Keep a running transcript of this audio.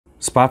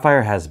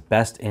Spotfire has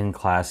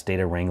best-in-class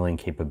data wrangling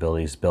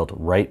capabilities built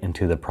right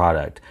into the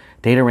product.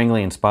 Data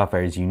wrangling in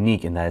Spotfire is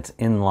unique in that it's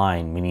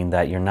inline, meaning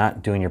that you're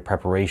not doing your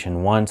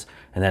preparation once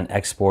and then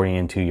exporting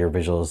into your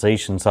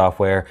visualization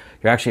software.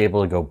 You're actually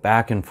able to go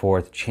back and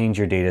forth, change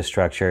your data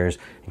structures,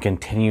 and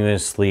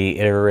continuously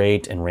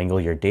iterate and wrangle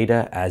your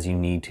data as you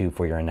need to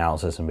for your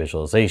analysis and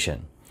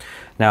visualization.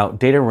 Now,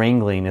 data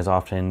wrangling is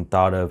often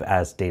thought of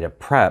as data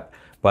prep,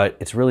 but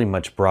it's really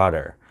much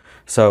broader.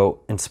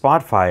 So in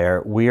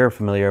Spotfire, we are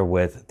familiar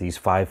with these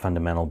 5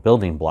 fundamental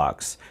building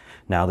blocks.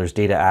 Now there's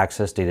data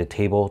access, data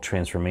table,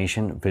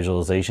 transformation,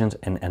 visualizations,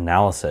 and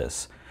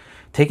analysis.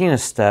 Taking a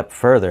step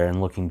further and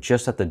looking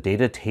just at the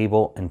data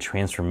table and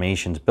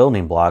transformations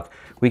building block,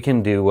 we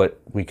can do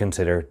what we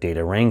consider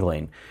data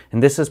wrangling.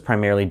 And this is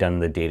primarily done in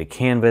the data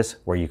canvas,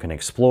 where you can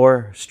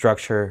explore,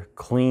 structure,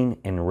 clean,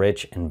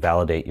 enrich, and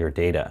validate your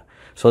data.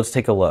 So let's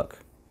take a look.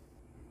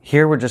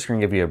 Here we're just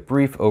going to give you a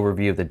brief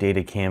overview of the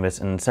data canvas,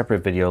 and in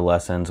separate video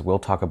lessons we'll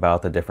talk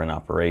about the different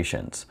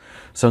operations.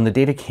 So in the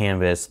data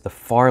canvas, the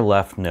far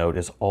left node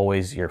is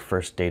always your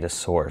first data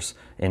source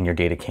in your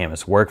data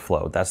canvas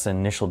workflow. That's the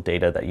initial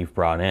data that you've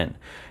brought in.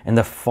 And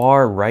the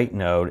far right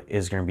node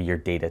is going to be your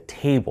data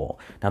table.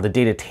 Now the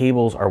data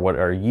tables are what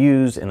are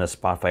used in the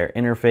Spotfire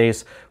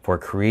interface for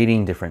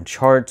creating different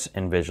charts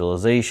and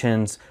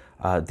visualizations.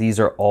 These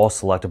are all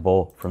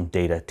selectable from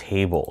data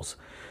tables.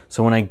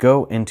 So when I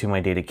go into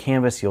my data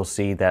canvas, you'll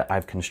see that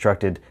I've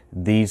constructed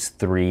these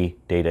 3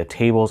 data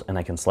tables, and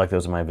I can select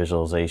those in my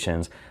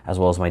visualizations as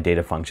well as my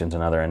data functions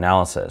and other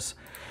analysis.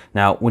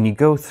 Now, when you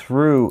go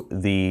through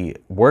the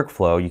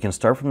workflow, you can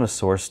start from the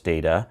source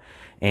data,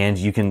 and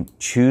you can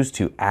choose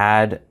to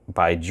add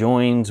by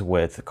joins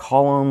with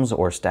columns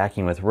or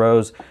stacking with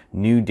rows,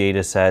 new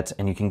data sets,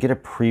 and you can get a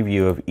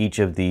preview of each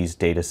of these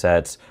data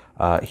sets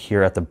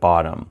here at the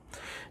bottom.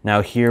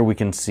 Now here we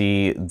can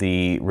see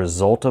the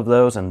result of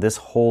those, and this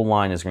whole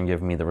line is going to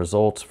give me the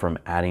results from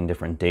adding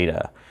different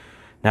data.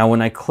 Now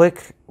when I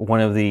click one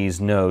of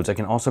these nodes, I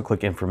can also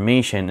click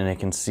information, and I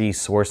can see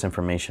source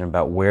information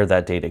about where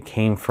that data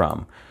came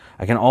from.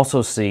 I can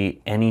also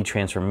see any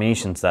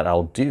transformations that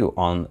I'll do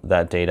on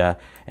that data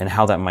and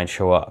how that might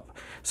show up.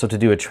 So to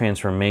do a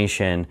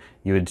transformation,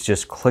 you would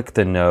just click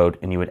the node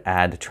and you would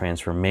add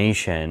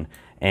transformation.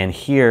 And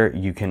here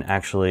you can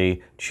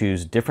actually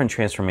choose different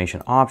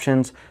transformation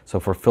options.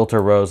 So for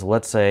filter rows,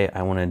 let's say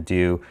I want to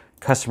do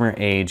customer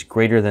age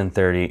greater than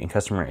 30 and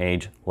customer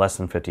age less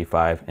than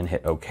 55 and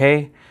hit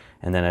OK.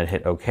 And then I'd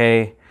hit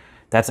OK.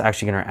 That's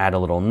actually going to add a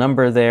little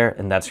number there,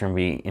 and that's going to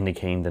be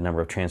indicating the number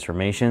of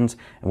transformations.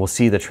 And we'll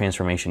see the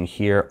transformation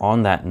here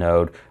on that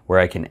node where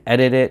I can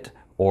edit it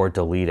or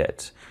delete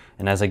it.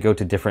 And as I go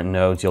to different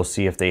nodes, you'll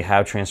see if they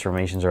have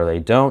transformations or they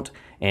don't.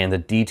 And the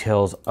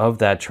details of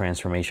that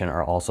transformation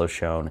are also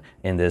shown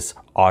in this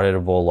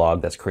auditable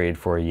log that's created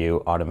for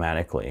you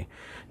automatically.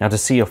 Now to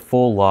see a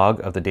full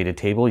log of the data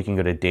table, you can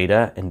go to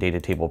Data and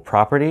Data Table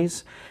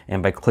Properties.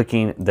 And by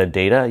clicking the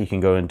data, you can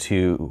go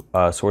into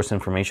source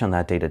information on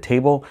that data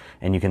table,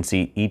 and you can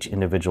see each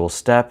individual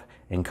step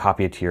and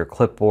copy it to your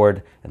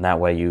clipboard. And that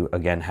way you,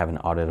 again, have an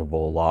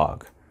auditable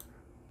log.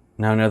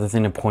 Now another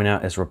thing to point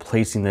out is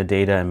replacing the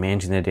data and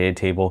managing the data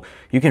table.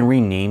 You can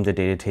rename the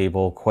data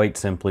table quite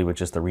simply with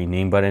just the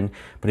rename button,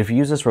 but if you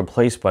use this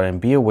replace button,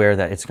 be aware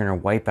that it's going to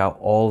wipe out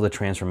all the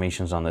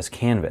transformations on this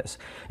canvas.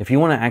 If you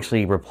want to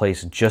actually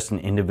replace just an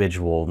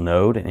individual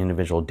node, an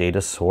individual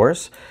data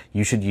source,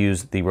 you should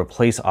use the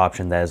replace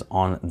option that is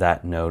on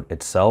that node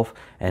itself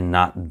and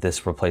not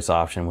this replace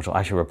option, which will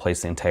actually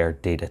replace the entire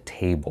data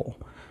table.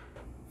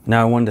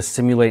 Now I wanted to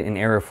simulate an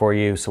error for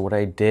you. So what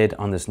I did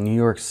on this New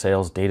York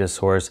sales data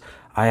source,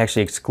 I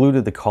actually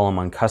excluded the column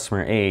on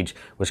customer age,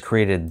 which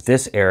created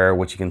this error,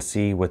 which you can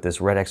see with this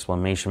red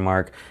exclamation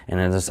mark. And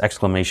in this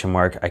exclamation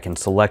mark, I can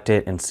select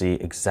it and see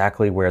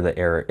exactly where the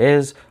error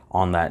is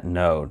on that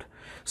node.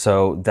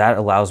 So that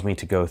allows me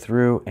to go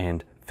through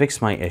and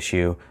fix my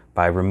issue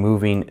by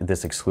removing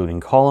this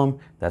excluding column.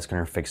 That's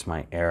going to fix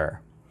my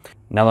error.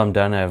 Now that I'm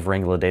done, I've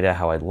wrangled the data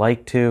how I'd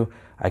like to.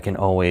 I can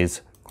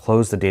always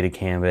close the data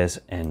canvas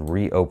and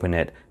reopen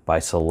it by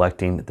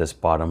selecting this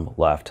bottom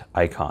left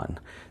icon.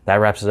 That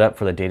wraps it up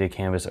for the data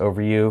canvas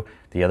overview.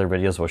 The other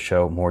videos will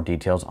show more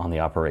details on the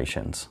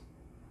operations.